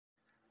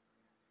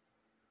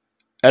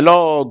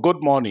Hello,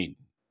 good morning.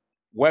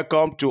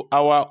 Welcome to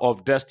Hour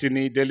of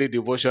Destiny Daily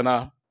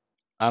Devotional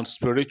and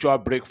Spiritual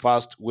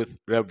Breakfast with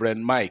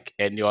Reverend Mike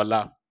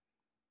Eniola.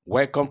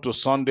 Welcome to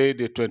Sunday,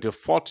 the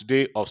 24th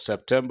day of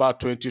September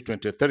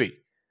 2023.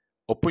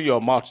 Open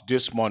your mouth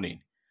this morning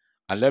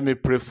and let me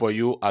pray for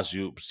you as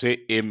you say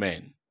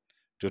Amen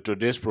to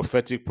today's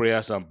prophetic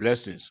prayers and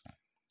blessings.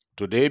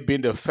 Today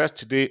being the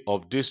first day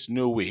of this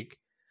new week,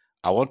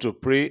 I want to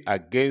pray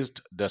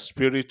against the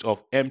spirit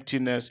of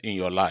emptiness in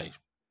your life.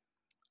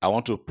 I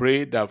want to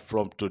pray that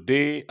from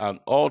today and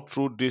all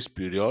through this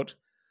period,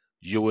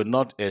 you will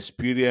not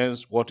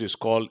experience what is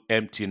called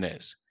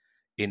emptiness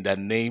in the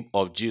name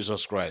of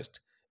Jesus Christ.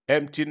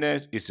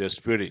 Emptiness is a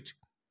spirit.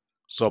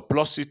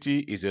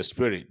 Surplusity is a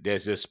spirit.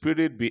 There's a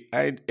spirit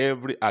behind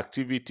every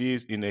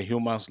activities in a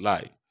human's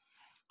life.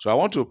 So I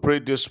want to pray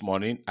this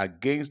morning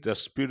against the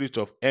spirit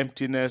of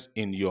emptiness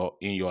in your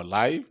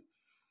life,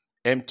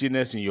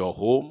 emptiness in your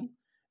home,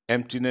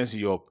 emptiness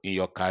in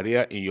your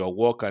career, in your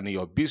work, and in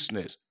your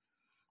business.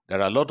 There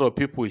are a lot of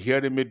people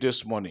hearing me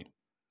this morning.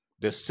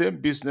 The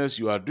same business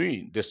you are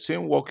doing, the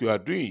same work you are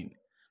doing,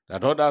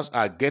 that others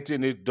are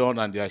getting it done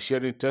and they are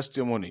sharing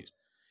testimonies.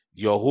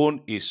 Your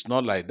own is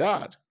not like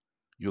that.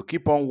 You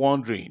keep on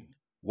wondering,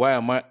 why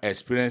am I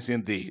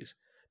experiencing this?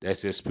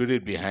 There's a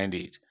spirit behind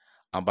it.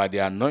 And by the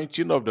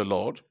anointing of the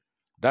Lord,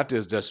 that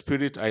is the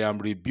spirit I am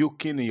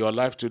rebuking in your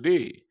life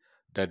today.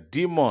 The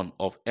demon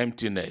of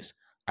emptiness,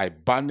 I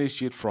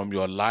banish it from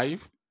your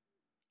life,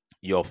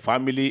 your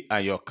family,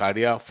 and your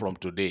career from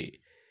today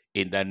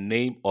in the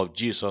name of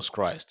Jesus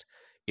Christ.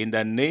 In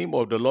the name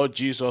of the Lord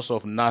Jesus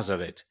of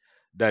Nazareth,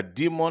 the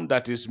demon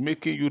that is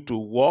making you to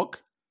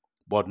walk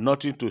but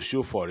nothing to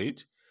show for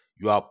it,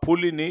 you are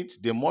pulling it.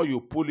 The more you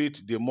pull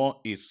it, the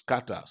more it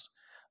scatters.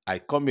 I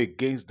come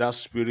against that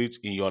spirit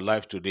in your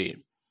life today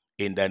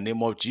in the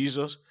name of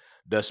Jesus.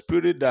 The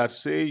spirit that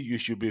say you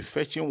should be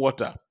fetching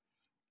water,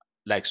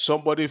 like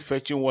somebody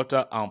fetching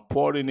water and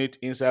pouring it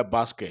inside a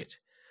basket.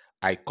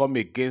 I come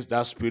against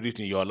that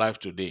spirit in your life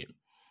today.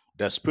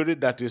 The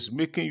spirit that is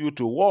making you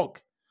to walk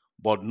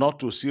but not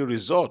to see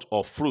result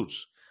or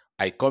fruits.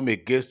 I come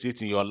against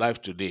it in your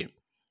life today.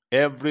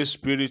 Every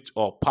spirit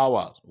or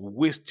power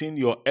wasting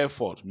your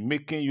effort,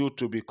 making you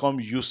to become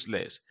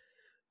useless,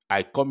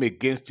 I come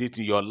against it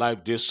in your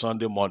life this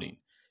Sunday morning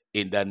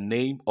in the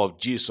name of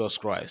Jesus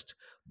Christ.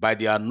 By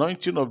the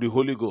anointing of the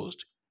Holy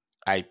Ghost,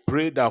 I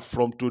pray that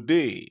from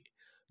today,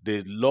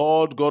 the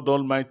Lord God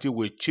Almighty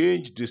will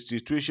change the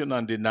situation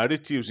and the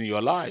narratives in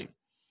your life.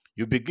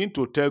 You begin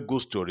to tell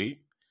good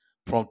story.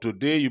 From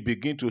today, you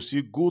begin to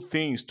see good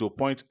things to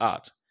point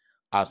at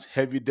as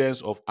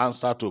evidence of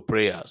answer to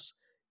prayers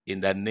in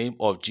the name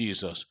of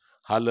Jesus.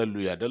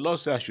 Hallelujah. The Lord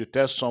said I should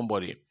tell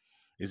somebody,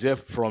 He said,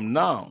 from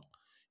now,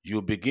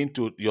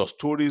 your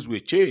stories will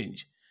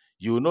change.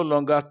 You will no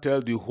longer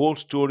tell the whole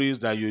stories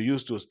that you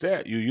used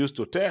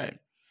to tell.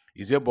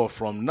 He said, but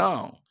from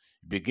now,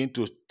 begin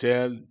to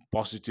tell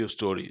positive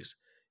stories.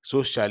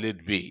 So shall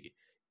it be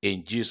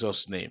in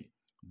Jesus' name.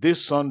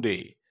 This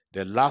Sunday,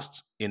 the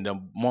last in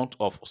the month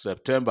of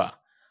September,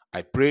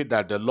 I pray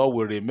that the Lord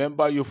will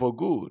remember you for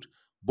good,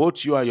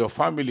 both you and your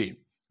family.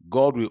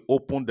 God will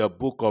open the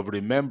book of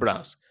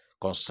remembrance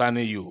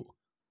concerning you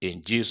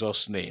in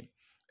Jesus' name.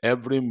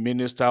 Every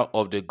minister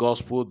of the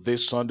gospel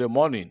this Sunday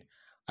morning,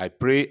 I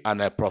pray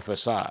and I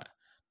prophesy.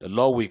 The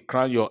Lord will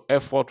crown your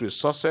effort with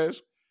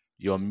success.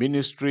 Your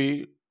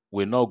ministry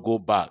will not go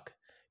back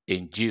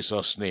in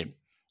Jesus' name.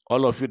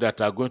 All of you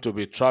that are going to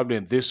be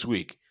traveling this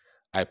week,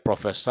 I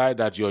prophesy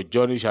that your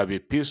journey shall be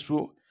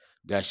peaceful.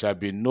 There shall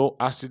be no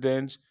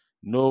accident,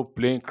 no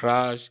plane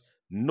crash,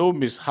 no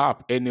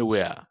mishap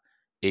anywhere.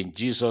 In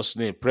Jesus'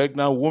 name,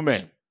 pregnant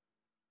women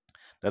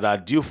that are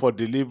due for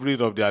delivery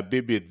of their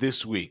baby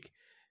this week,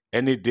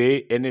 any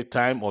day, any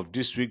time of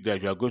this week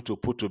that you are going to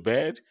put to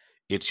bed,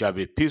 it shall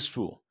be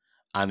peaceful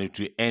and it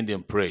will end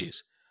in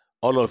praise.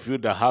 All of you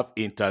that have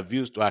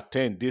interviews to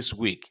attend this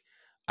week,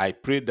 I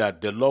pray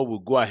that the Lord will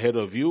go ahead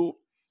of you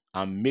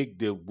and make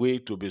the way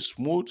to be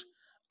smooth,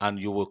 and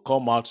you will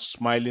come out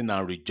smiling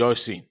and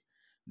rejoicing.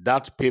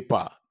 That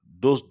paper,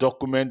 those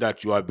documents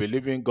that you are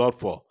believing God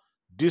for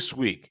this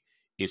week,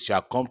 it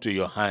shall come to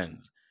your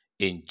hand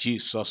in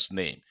Jesus'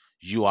 name.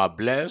 You are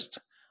blessed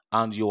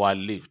and you are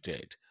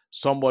lifted.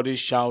 Somebody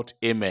shout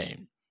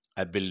amen.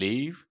 I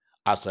believe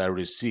as I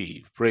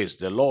receive. Praise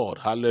the Lord.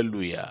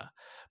 Hallelujah.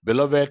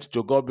 Beloved,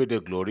 to God be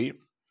the glory.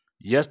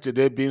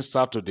 Yesterday being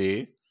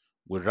Saturday,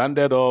 we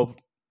rounded up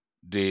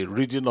the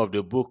reading of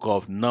the book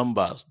of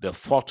Numbers, the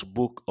fourth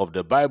book of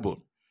the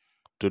Bible.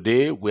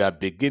 Today, we are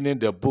beginning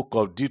the book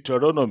of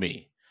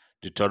Deuteronomy.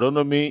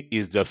 Deuteronomy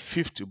is the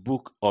fifth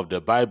book of the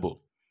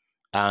Bible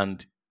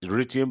and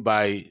written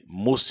by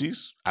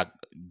Moses. I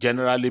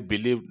generally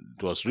believe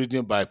it was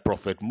written by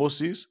Prophet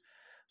Moses,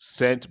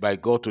 sent by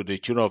God to the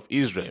children of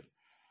Israel.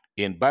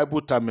 In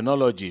Bible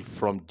terminology,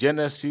 from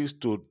Genesis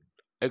to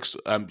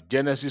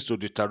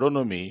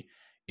Deuteronomy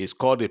is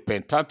called the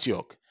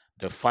Pentateuch,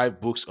 the five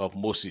books of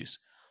Moses.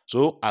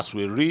 So as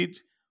we read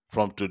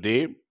from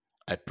today,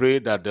 I pray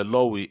that the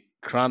Lord will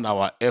crown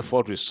our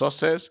effort with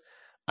success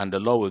and the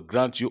Lord will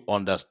grant you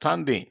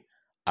understanding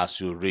as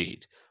you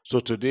read. So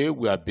today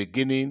we are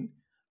beginning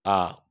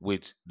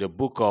with the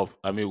book of,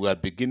 we are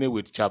beginning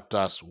with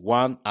chapters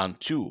 1 and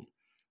 2.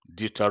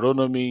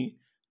 Deuteronomy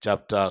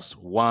chapters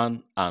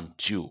 1 and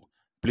 2.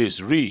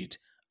 Please read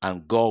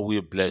and God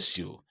will bless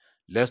you.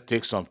 Let's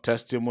take some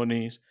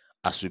testimonies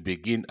as we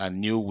begin a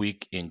new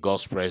week in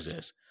God's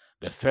presence.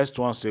 The first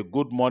one says,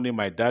 "Good morning,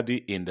 my daddy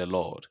in the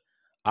Lord.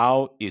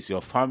 How is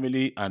your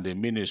family and the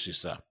ministry,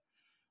 sir?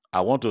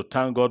 I want to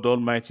thank God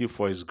Almighty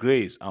for His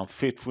grace and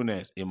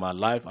faithfulness in my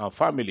life and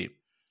family.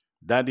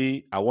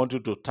 Daddy, I want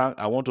to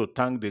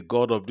thank the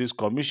God of this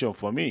commission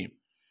for me.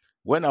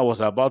 When I was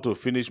about to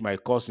finish my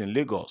course in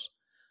Lagos,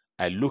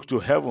 I looked to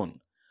heaven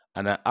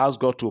and I asked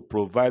God to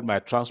provide my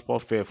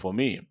transport fare for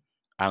me,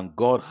 and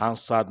God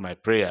answered my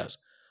prayers.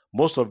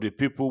 Most of the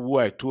people who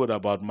I told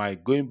about my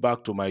going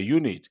back to my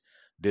unit,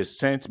 they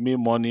sent me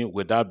money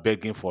without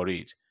begging for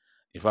it.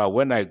 In fact,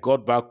 when I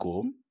got back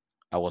home,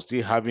 I was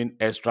still having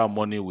extra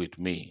money with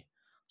me.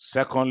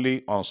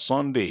 Secondly, on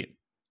Sunday,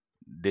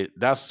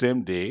 that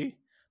same day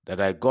that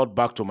I got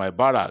back to my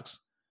barracks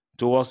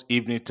towards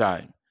evening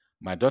time,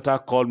 my daughter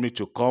called me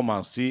to come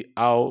and see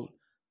how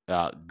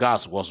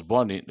gas was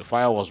burning, the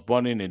fire was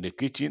burning in the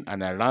kitchen,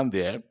 and I ran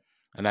there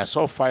and I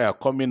saw fire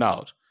coming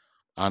out,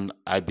 and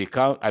I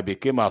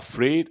became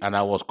afraid and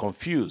I was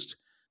confused.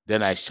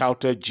 Then I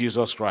shouted,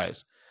 Jesus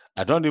Christ.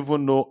 I don't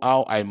even know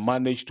how I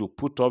managed to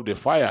put off the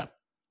fire,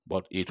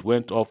 but it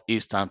went off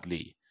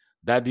instantly.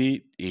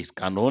 Daddy, it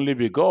can only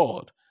be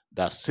God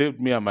that saved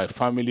me and my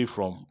family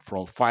from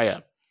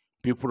fire.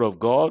 People of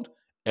God,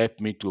 help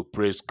me to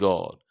praise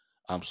God.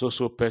 I'm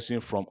so person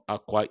from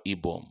Akwa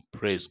Ibom.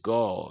 Praise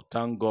God.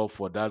 Thank God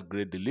for that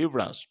great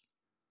deliverance.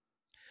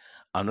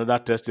 Another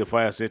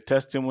testifier say,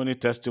 testimony,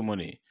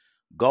 testimony.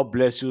 God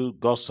bless you,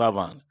 God's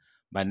servant.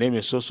 My name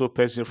is so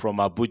person from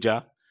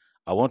Abuja.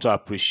 I want to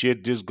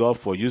appreciate this God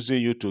for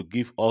using you to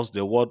give us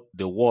the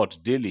word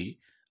daily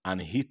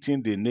and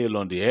hitting the nail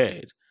on the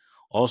head.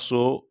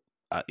 Also,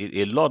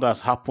 a lot has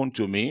happened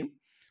to me,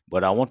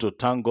 but I want to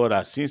thank God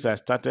that since I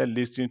started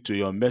listening to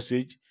your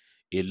message,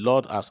 a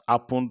lot has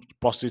happened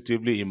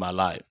positively in my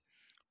life.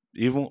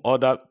 Even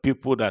other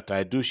people that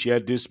I do share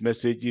this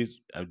message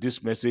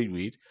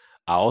with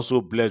are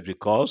also blessed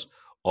because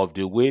of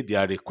the way they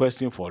are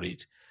requesting for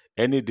it.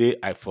 Any day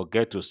I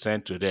forget to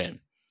send to them.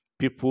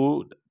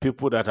 People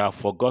that have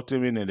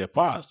forgotten me in the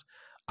past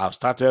have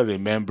started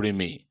remembering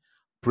me.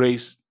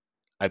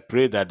 I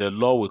pray that the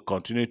Lord will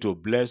continue to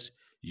bless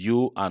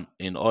you and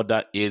in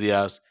other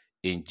areas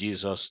in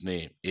Jesus'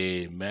 name.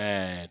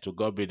 Amen. To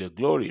God be the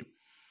glory.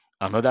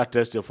 Another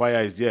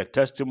testifier is there.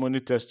 Testimony,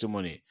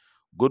 testimony.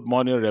 Good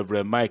morning,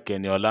 Reverend Mike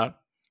Eniola.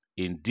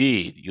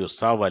 Indeed, you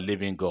serve a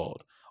living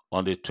God.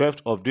 On the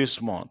 12th of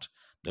this month,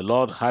 the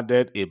Lord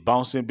added a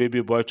bouncing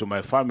baby boy to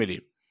my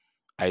family.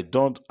 I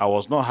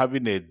was not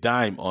having a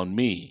dime on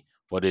me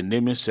for the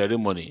naming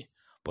ceremony,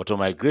 but to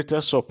my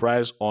greatest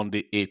surprise, on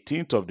the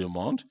 18th of the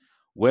month,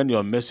 when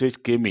your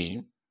message came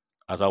in,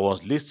 as I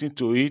was listening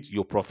to it,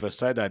 you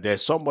prophesied that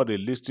there's somebody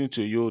listening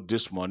to you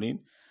this morning,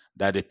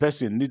 that the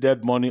person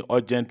needed money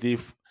urgently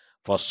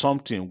for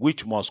something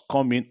which must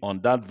come in on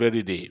that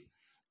very day.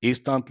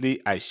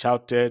 Instantly, I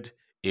shouted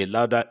a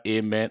louder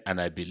amen and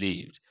I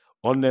believed.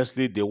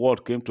 Honestly, the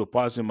word came to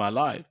pass in my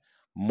life.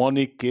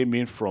 Money came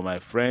in from my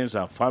friends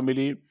and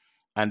family,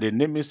 and the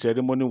naming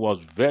ceremony was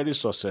very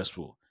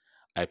successful.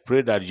 I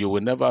pray that you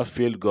will never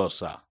fail God,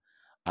 sir,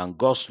 and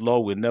God's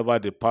love will never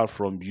depart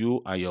from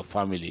you and your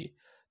family.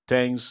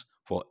 Thanks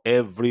for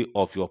every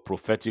of your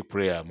prophetic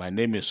prayer. My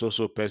name is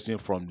Soso Person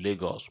from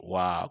Lagos.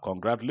 Wow,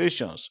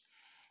 congratulations.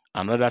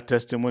 Another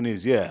testimony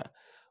is here.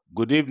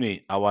 Good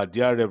evening, our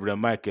dear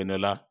Reverend Mike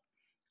Eniola.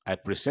 I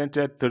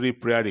presented 3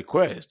 prayer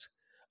requests,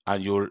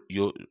 and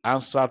you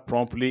answered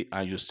promptly,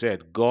 and you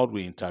said God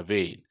will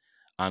intervene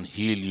and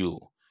heal you,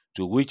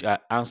 to which I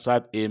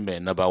answered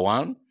amen. Number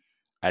 1,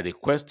 I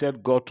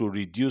requested God to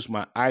reduce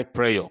my eye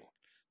pressure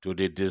to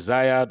the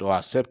desired or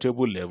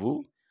acceptable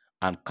level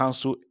and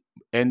cancel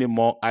any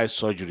more eye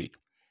surgery.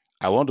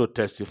 I want to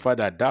testify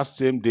that that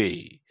same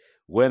day,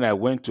 when I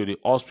went to the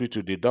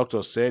hospital, the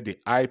doctor said the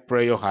eye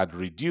pressure had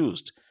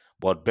reduced,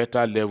 but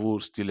better level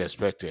still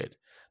expected.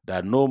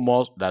 That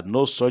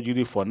no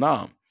surgery for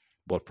now,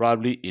 but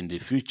probably in the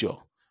future.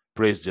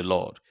 Praise the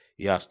Lord.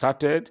 He has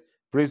started.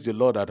 Praise the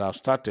Lord that have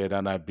started,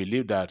 and I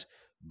believe that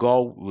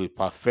God will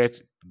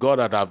perfect. God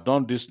that have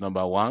done this,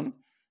 number 1,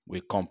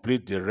 will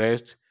complete the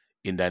rest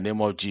in the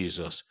name of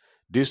Jesus.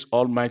 This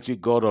Almighty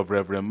God of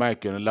Reverend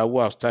Mike Eniola, who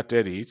have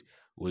started it,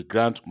 will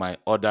grant my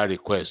other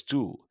requests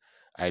too.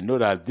 I know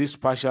that this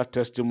partial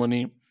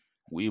testimony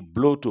will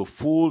blow to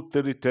full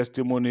 3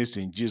 testimonies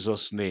in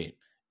Jesus' name.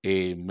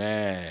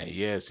 Amen.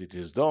 Yes, it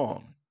is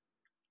done.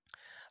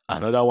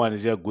 Another one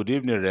is here. Good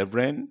evening,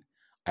 Reverend.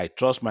 I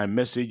trust my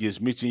message is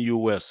meeting you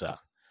well, sir.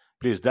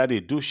 Please, Daddy,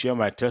 do share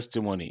my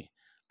testimony.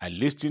 I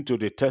listened to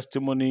the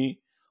testimony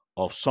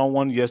of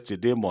someone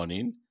yesterday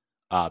morning,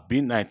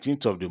 being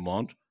 19th of the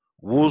month,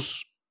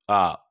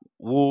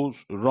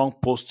 who's wrong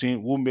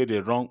posting, who made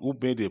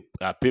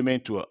a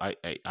payment to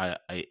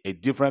a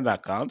different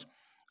account,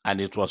 and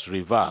it was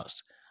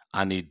reversed,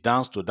 and he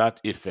danced to that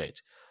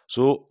effect.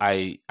 So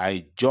I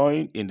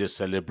joined in the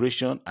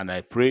celebration, and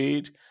I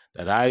prayed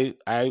that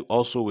I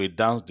also will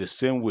dance the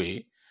same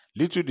way.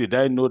 Little did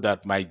I know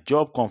that my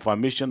job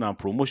confirmation and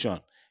promotion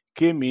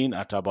came in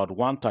at about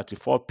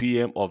 1:34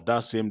 p.m. of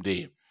that same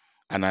day,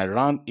 and I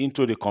ran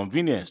into the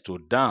convenience to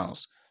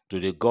dance to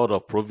the God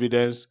of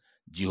providence,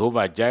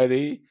 Jehovah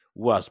Jireh,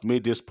 who has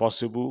made this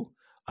possible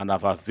and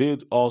have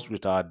availed us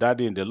with our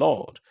daddy in the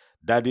Lord.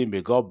 Daddy,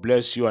 may God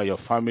bless you and your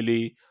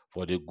family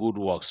for the good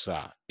work,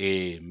 sir.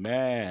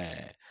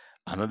 Amen.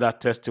 Another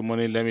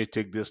testimony, let me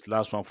take this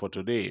last one for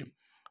today.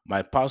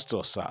 My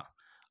pastor, sir,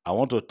 I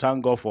want to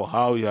thank God for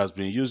how he has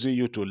been using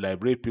you to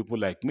liberate people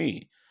like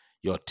me.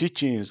 Your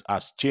teachings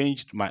has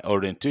changed my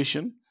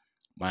orientation,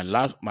 my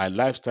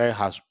lifestyle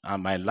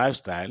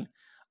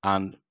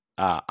and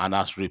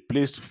has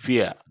replaced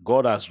fear.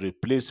 God has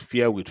replaced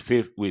fear with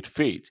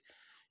faith.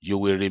 You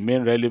will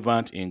remain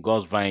relevant in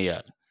God's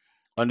vineyard.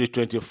 On the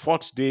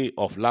 24th day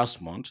of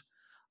last month,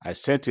 I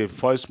sent a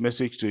voice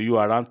message to you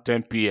around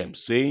 10 p.m.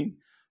 saying,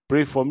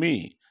 "Pray for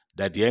me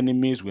that the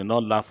enemies will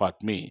not laugh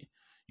at me."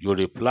 You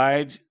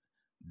replied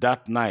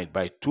that night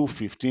by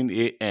 2:15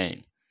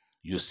 a.m.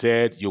 You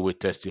said you will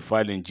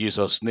testify in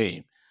Jesus'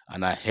 name,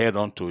 and I held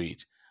on to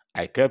it.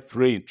 I kept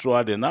praying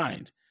throughout the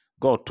night.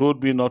 God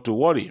told me not to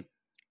worry.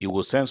 He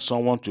will send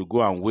someone to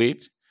go and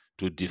wait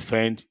to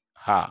defend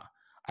her.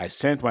 I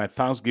sent my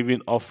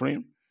thanksgiving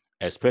offering,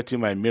 expecting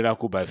my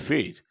miracle by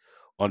faith.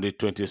 On the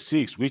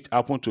 26th, which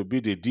happened to be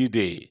the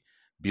D-Day,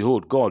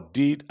 behold, God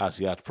did as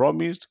he had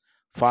promised,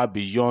 far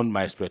beyond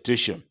my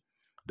expectation.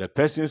 The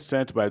person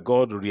sent by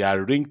God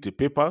rearranged the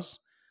papers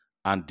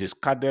and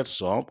discarded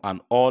some,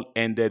 and all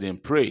ended in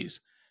praise.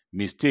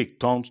 Mistake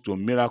turns to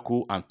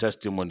miracle and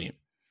testimony.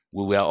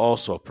 We were all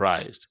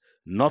surprised.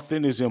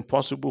 Nothing is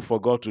impossible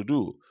for God to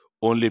do.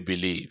 Only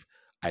believe.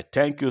 I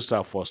thank you,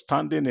 sir, for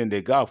standing in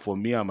the gap for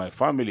me and my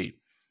family.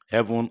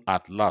 Heaven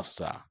at last,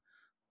 sir.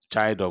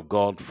 Child of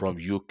God from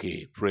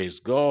UK. Praise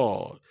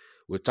God.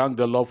 We thank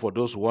the Lord for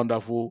those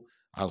wonderful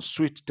and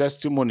sweet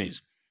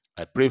testimonies.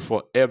 I pray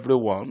for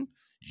everyone.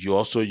 You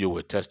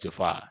will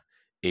testify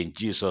in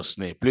Jesus'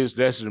 name. Please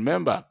let's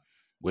remember,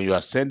 when you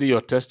are sending your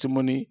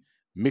testimony,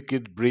 make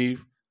it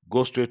brief,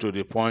 go straight to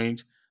the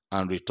point,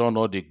 and return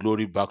all the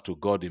glory back to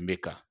God the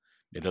Maker.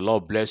 May the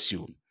Lord bless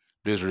you.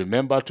 Please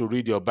remember to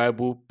read your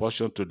Bible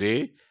portion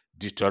today,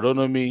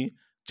 Deuteronomy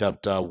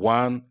chapter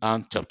 1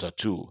 and chapter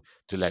 2.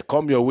 Till I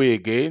come your way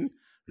again,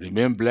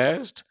 remain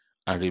blessed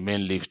and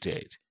remain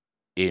lifted.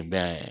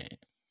 Amen.